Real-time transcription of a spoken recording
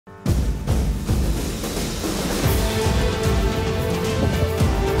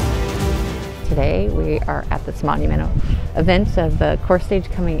Today we are at this monumental event of the core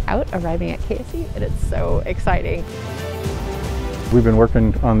stage coming out, arriving at KSC, and it's so exciting. We've been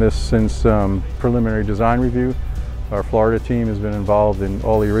working on this since preliminary design review. Our Florida team has been involved in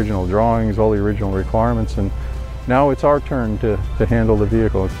all the original drawings, all the original requirements, and now it's our turn to handle the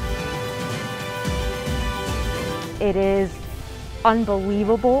vehicle. It is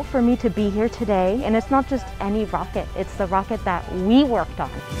unbelievable for me to be here today, and it's not just any rocket, it's the rocket that we worked on.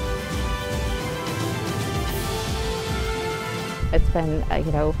 It's been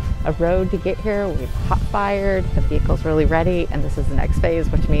a road to get here. We've hot fired, the vehicle's really ready, and this is the next phase,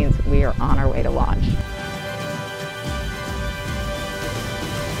 which means we are on our way to launch.